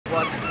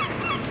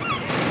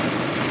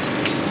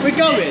We're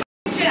going.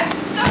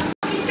 Come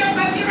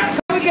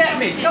and get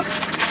me.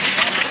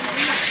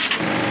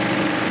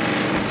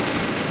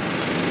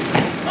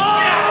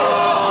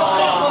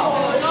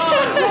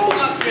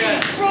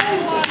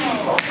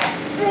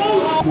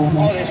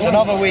 It's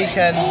another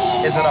weekend,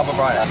 it's another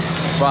Brighton.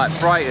 Right,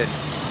 Brighton.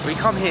 We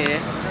come here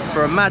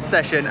for a mad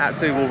session at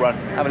Sewell Run.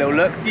 Have a little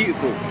look.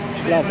 Beautiful.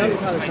 Lovely.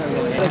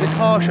 There's a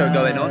car show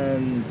going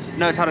on.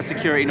 Notice how the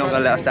security not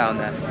going to let us down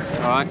there.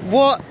 Alright.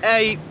 What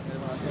a...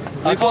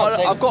 I've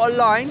got a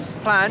line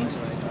planned.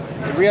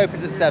 It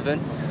reopens at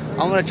 7.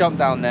 I'm going to jump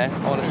down there.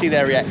 I want to see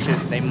their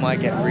reaction. They might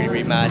get really,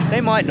 really mad.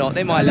 They might not.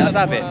 They might let us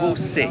have it. We'll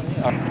see.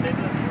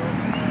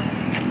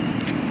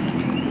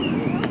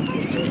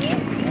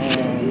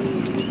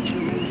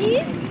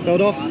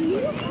 Told off.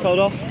 Told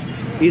off.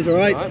 He's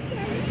alright.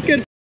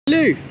 Good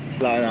Lou.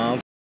 No, I'm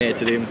here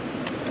to do.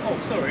 Oh,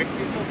 sorry.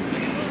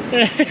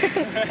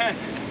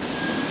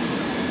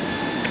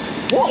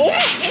 What?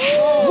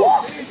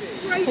 What?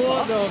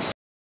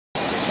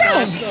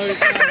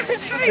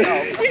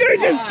 You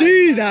don't just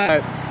do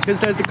that. Because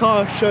there's the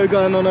car show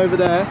going on over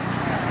there.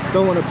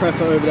 Don't want to prep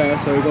it over there,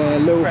 so we're going a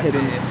little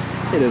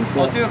hidden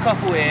spot. I'll do a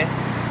couple here,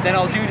 then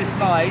I'll do the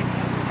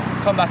slides,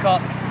 come back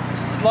up,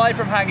 slide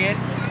from hanging,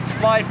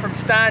 slide from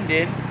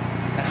standing,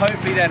 and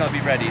hopefully then I'll be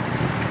ready.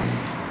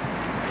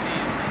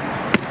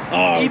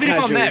 Oh, even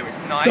casual. if I'm there, it's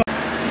nice. So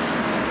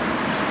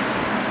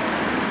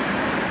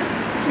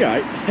you're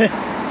right.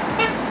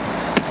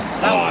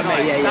 That was nice.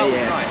 Mate, that was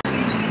yeah. nice.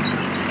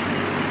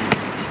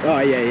 Oh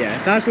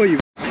yeah. That's what you.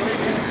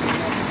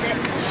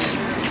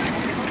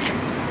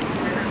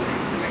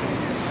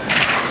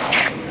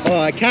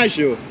 Oh,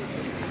 casual.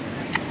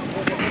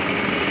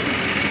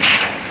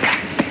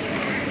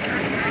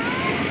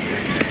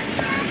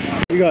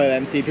 You got it,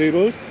 MC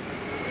Poobles.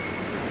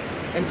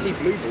 MC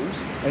Blue Balls?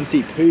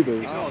 MC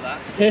Poobles. You saw that.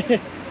 Is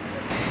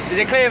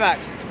it clear,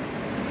 Max?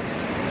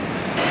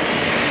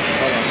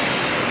 Hold on.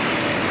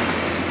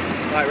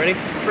 Right, ready?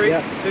 3,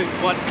 Yeah. 2,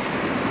 1.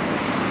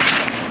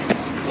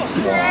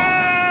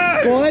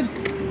 Go on.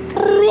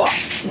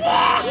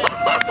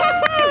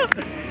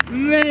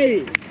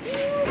 Mate.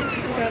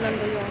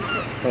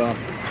 Hold on.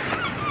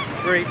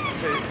 3, 2,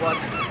 1.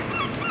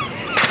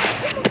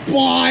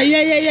 Boy,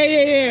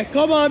 yeah.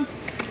 Come on.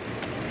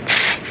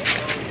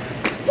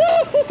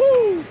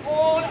 Woo-hoo-hoo.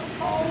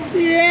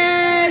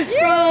 Yes,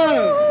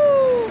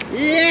 bro.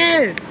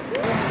 Yes.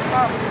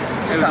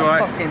 It was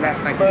alright. Yeah, that.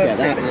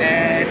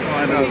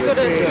 You've got a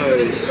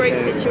scrape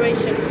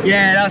situation.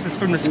 Yeah, that's just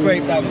from the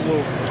scrape down the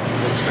wall.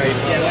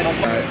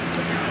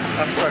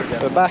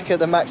 We're back at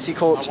the Maxi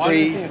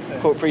Corksbury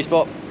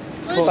spot.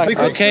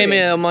 I came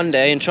here on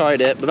Monday and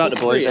tried it without the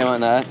boys. They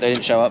weren't there. They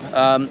didn't show up.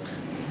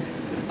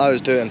 I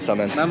was doing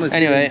something.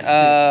 Anyway,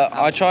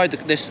 I tried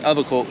this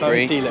other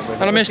corkscrew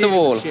and I missed the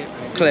wall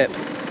clip.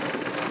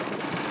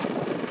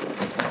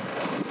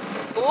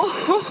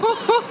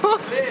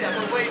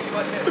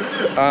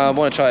 I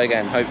want to try it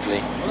again,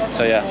 hopefully.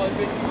 So yeah.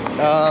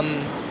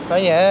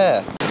 But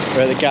yeah,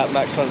 we're at the Gap.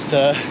 Max wants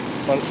to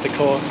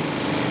cork. I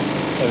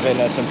think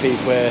there's some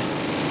people where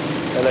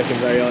they're looking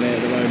very on it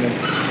at the moment.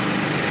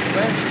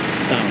 Where?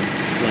 Down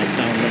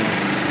there.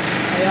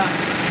 Oh, yeah.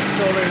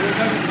 Sorry, we're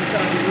going to the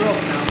side of the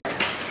rock now.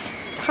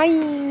 Hi.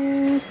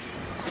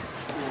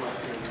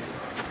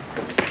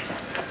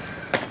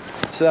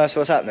 So that's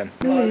what's happening.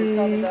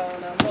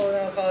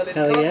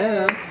 Hell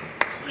yeah.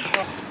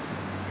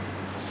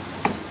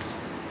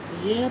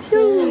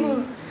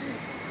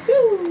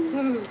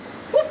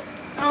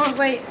 Oh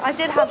wait, I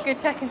did have good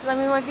seconds. I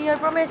mean, my VO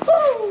promise.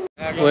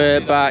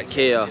 We're back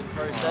here.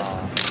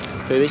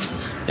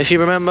 If you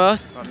remember,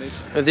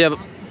 with the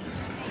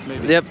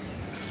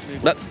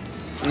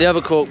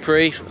other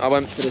corkscrew, I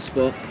went for the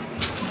spot.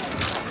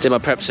 Did my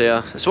preps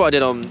here. That's what I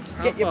did on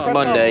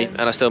Monday,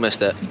 and I still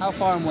missed it. How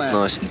far and where?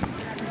 Nice.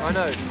 I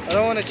know. I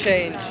don't want to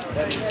change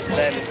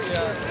then.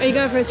 Are you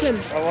going for a swim?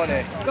 I want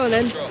to. Go on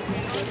then.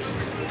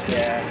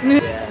 Yeah.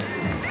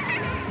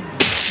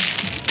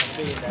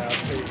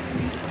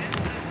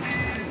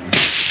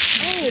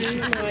 Oh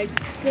my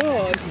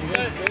god.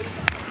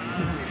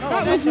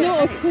 That was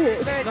not a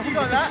cork. Nothing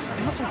like that.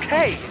 I'm not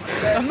okay.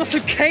 I'm not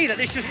okay that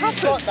this just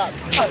happened. No.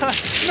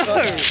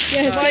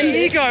 Yes, My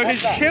ego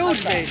has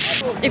killed me.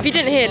 If you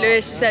didn't hear,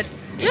 Lewis just said,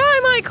 "No, I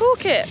might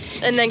cork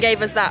it," and then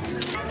gave us that.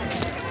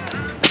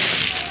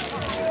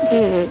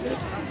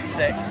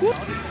 Sick.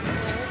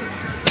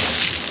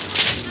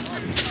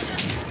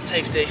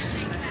 Safety.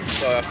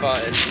 Sorry, I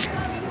farted.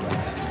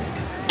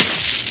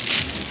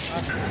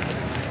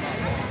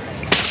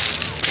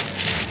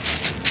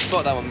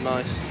 Spot that one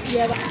nice.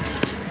 Yeah.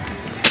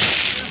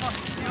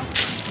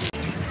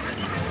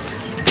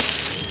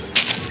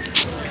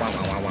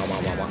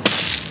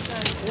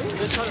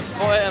 Just trying to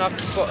spot it and I can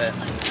spot it.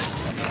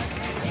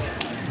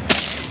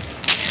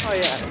 Oh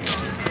yeah.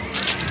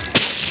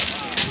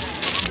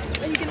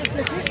 Are you gonna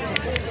flip it?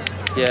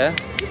 Yeah.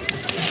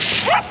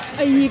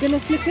 Are you gonna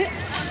flip it?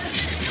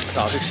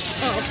 No.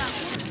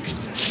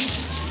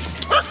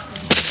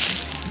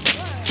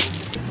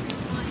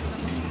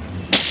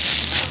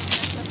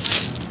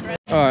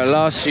 Oh. Alright,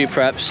 last few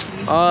preps.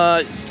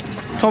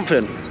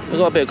 Confident. I've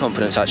got a bit of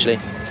confidence actually.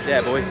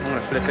 Yeah, boy, I'm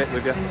gonna flip it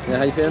with you. Yeah,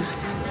 how you feeling?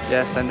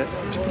 Yeah, send it.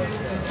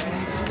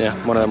 Yeah,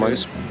 one of them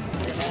ones.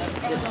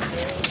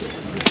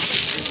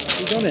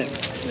 He's on it.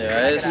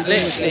 Yeah, it's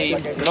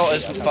literally not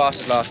as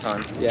fast as last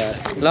time. Yeah.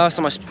 Last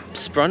time I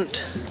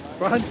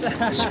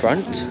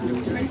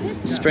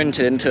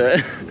sprinted into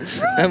it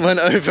and went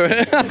over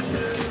it.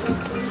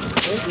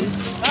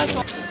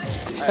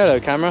 Hello,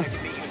 camera.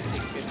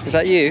 Is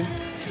that you?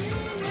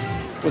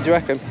 What do you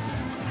reckon?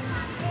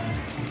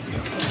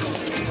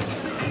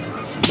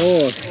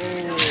 More.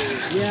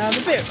 Yeah,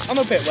 I'm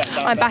a bit wet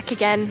down I'm back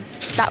again.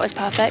 That was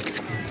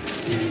perfect.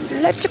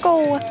 Let's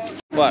go.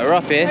 Right, we're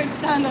up here. Don't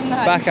stand on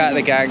that. Back at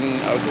the gap.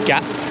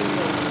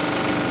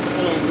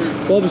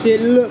 But obviously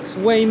it looks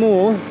way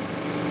more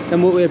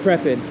than what we were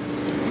prepping.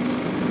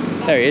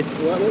 There he is.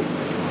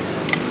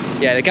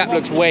 Yeah, the gap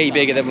looks way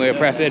bigger than we were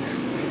prepping.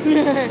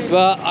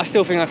 But I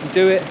still think I can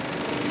do it.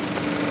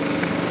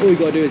 All we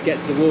gotta do is get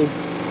to the wall.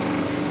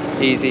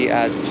 Easy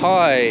as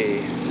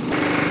pie.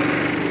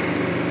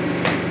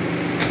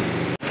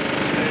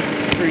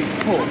 3,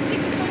 4.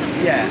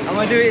 Yeah, I'm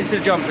gonna do it into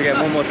the jump again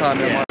one more time.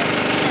 Yeah.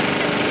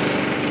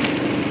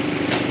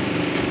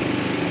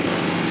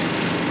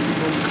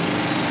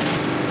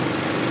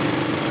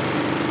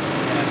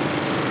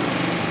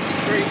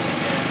 3, 2,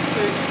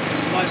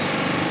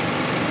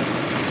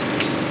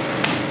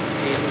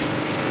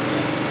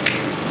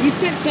 1. You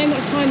spent so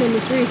much time on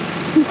this roof.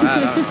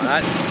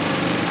 I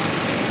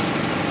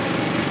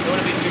don't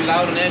want to be too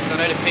loud on it because I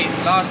know the people,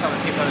 last time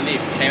the people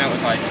underneath came out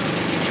with like, do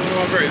you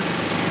want to roof?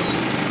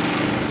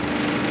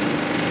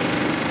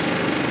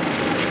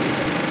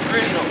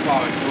 Really not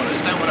far if you want it.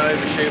 Just don't want to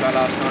overshoot like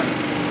last time.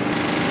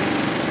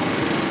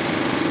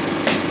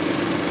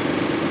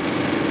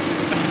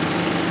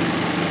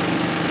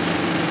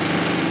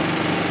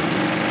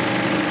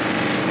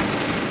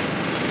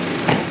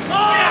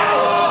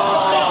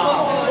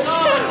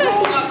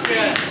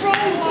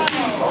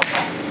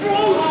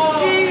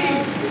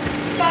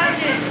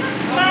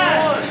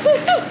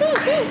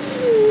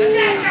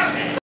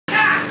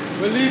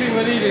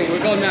 We're leaving,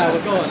 we're gone now,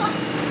 we're gone.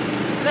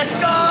 Let's go!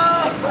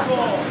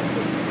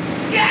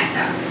 Get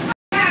the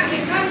out,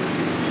 here comes.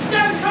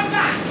 Don't come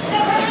back. The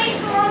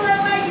police are on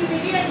their way, you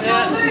idiots.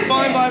 Yeah,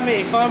 fine by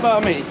me, fine by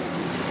me.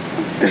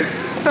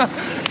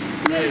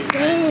 Let's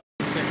go.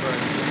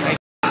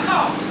 Fuck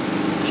off.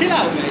 Chill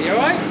out, mate, you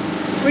alright?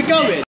 We're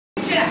going.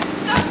 Chill out.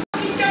 Don't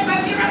fucking jump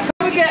over your own.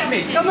 Come and get me,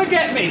 come and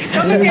get me,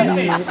 come and get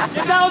me.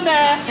 You're down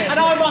there, and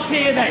I'm up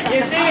here, mate.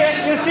 You see it,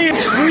 you see it.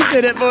 We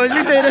did it, boys,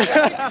 we did it.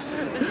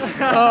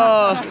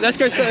 Oh, let's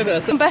go sit over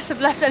there. Best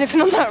have left anything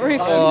on that roof.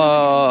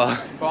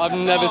 Oh. But I've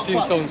never seen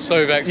someone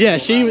so vexed. Yeah,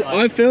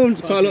 I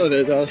filmed quite a lot of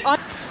it as well.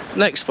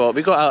 Next spot,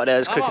 we got out of there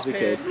as quick as we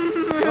could.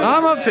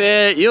 I'm up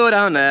here, you're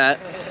down there.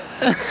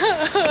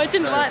 I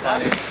didn't like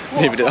that.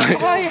 Neither did I.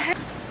 Why are you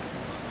hating?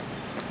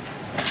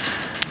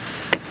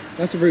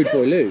 That's a rude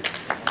boy, Lou.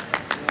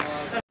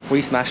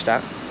 We smashed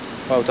that.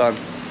 Well done.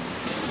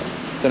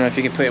 Don't know if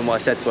you can put in what I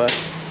said to her.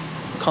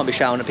 Can't be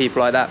shouting at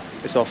people like that.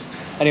 It's off.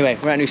 Anyway,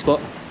 we're at a new spot.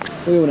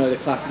 We all know the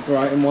classic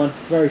Brighton one.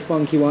 Very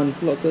funky one.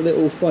 Lots of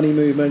little funny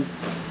movements.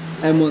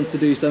 Em wants to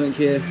do something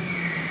here.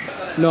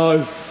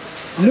 No.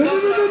 No.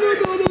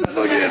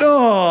 Fucking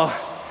oh.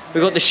 We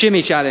got the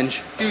shimmy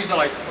challenge. Dudes are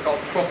like, got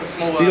proper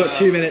small. We got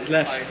 2 minutes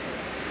left. You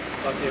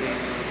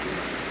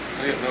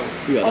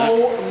got that.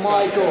 Oh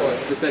my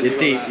god. You're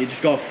deep. You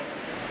just got off.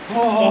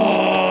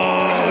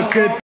 Oh,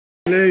 good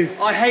Lou.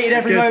 I hated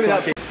every Good moment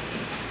of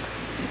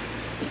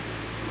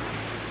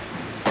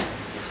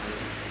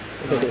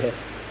that.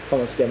 Come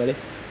on, Skemmily.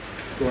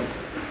 Go on.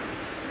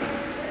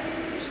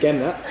 Skem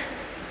that.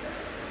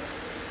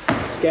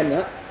 Skem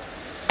that.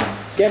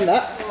 Skem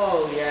that.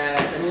 Oh yeah.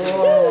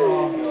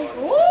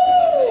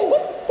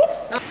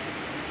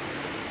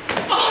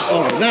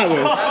 Oh, that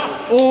was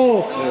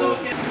awful.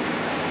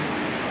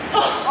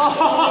 Oh,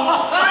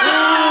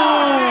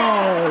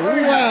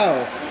 wow.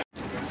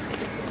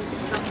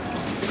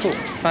 Cool.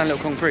 Found a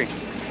little concrete.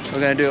 We're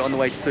going to do it on the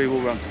way to Surrey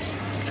Wall Run.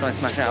 Try and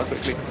smash it out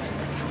quickly.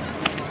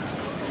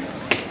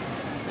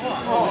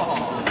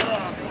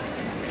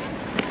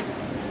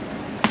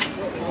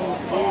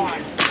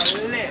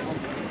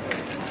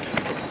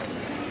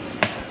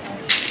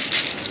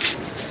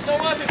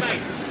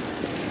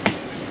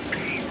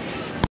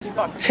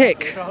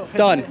 Tick.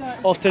 Done.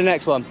 Off to the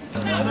next one.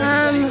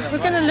 We're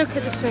going to look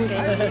at the swing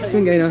game.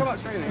 Swing gainer.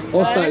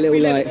 Off that little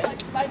light.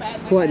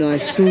 Quite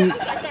nice.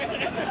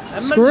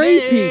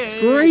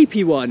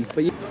 Scrapey one.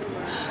 But you...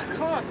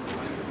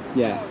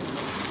 Yeah.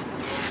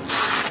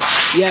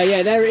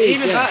 Yeah, there it is.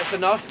 Even yeah. that's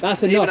enough.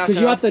 That's enough,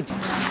 because you have the...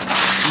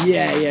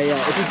 Yeah.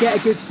 If you get a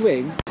good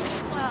swing...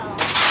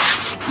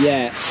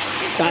 Yeah,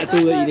 that's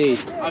all that you need.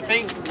 I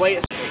think wait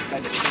a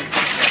second.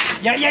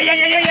 Yeah.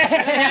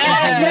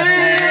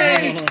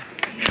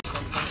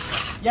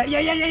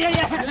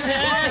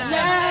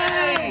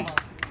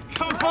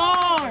 Come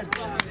on!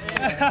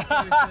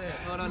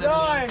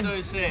 Nice!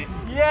 So sick.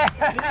 Yeah!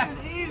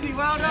 Easy,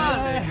 well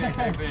done!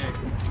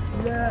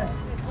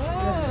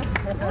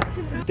 Oh.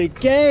 The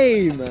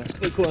game!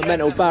 We call it a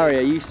mental barrier.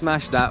 You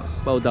smashed that.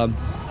 Well done.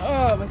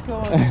 Oh my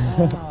god.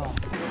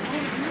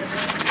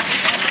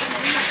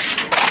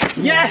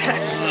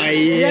 Yeah!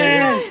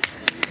 Yes!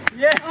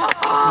 Yeah!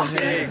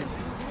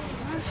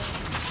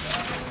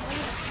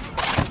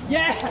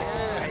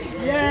 Yeah!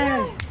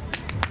 Yes!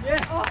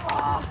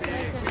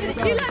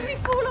 You let me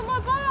fall on my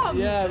bum.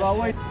 Yeah, but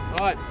wait.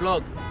 Right,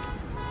 vlog.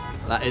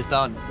 That is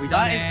done. We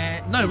done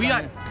it. No, We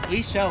done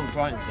we shelled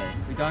Brighton today.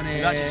 We done it.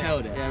 We actually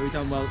shelled it. Yeah, we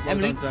done well.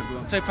 Emily, Well done to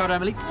everyone. so proud of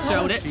Emily.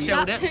 Shelled it,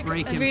 shelled That it. took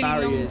Breaking a really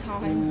barriers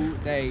long time. all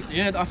day.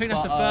 Yeah, I think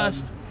that's But, the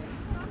first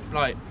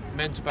like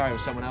mental barrier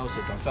with someone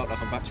else's I felt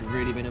like I've actually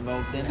really been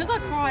involved in. Because I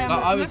cry.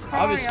 Like, I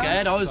was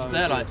scared. I was So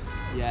there good. like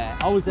Yeah,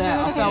 I was there.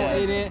 I felt Yeah.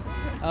 in it.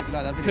 Like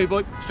that poo video.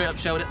 boy, straight up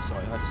shelled it.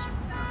 Sorry, I just.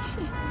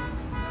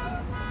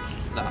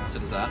 Nah, so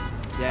does that.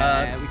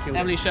 Yeah, we killed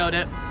Emily it. shelled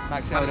it.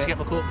 Max Managed to it. get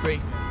my cork free.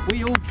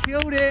 We all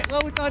killed it.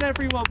 Well done,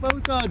 everyone. Well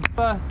done.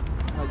 Oh,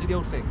 do the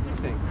old thing. Do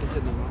the thing. Just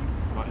in the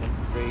Right hand,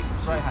 3.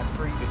 right hand.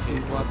 3,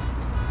 2, 1. I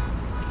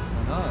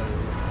know.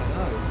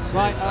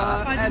 Right, I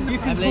and didn't- you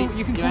can Emily, call,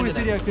 you can you call this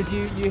ended video because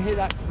you hit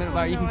that middle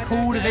barrier. You No, can I call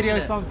don't. the You video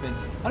ended it. something.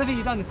 I don't think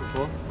you've done this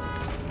before.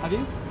 Have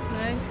you?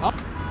 No.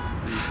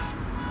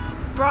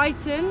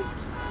 Brighton.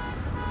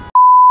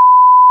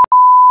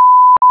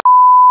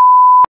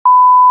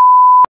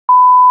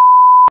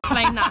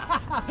 Explain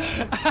that.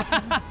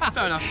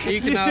 Fair enough.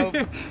 You can now.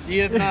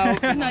 You have now. No,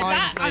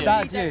 that I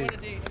That's really you. don't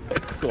want to do.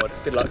 Go on.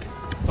 Good luck.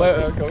 Go.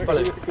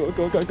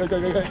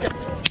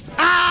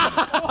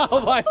 Ah!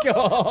 Oh my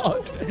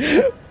god!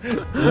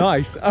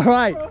 Nice. All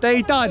right,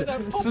 they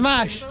done.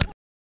 Smash.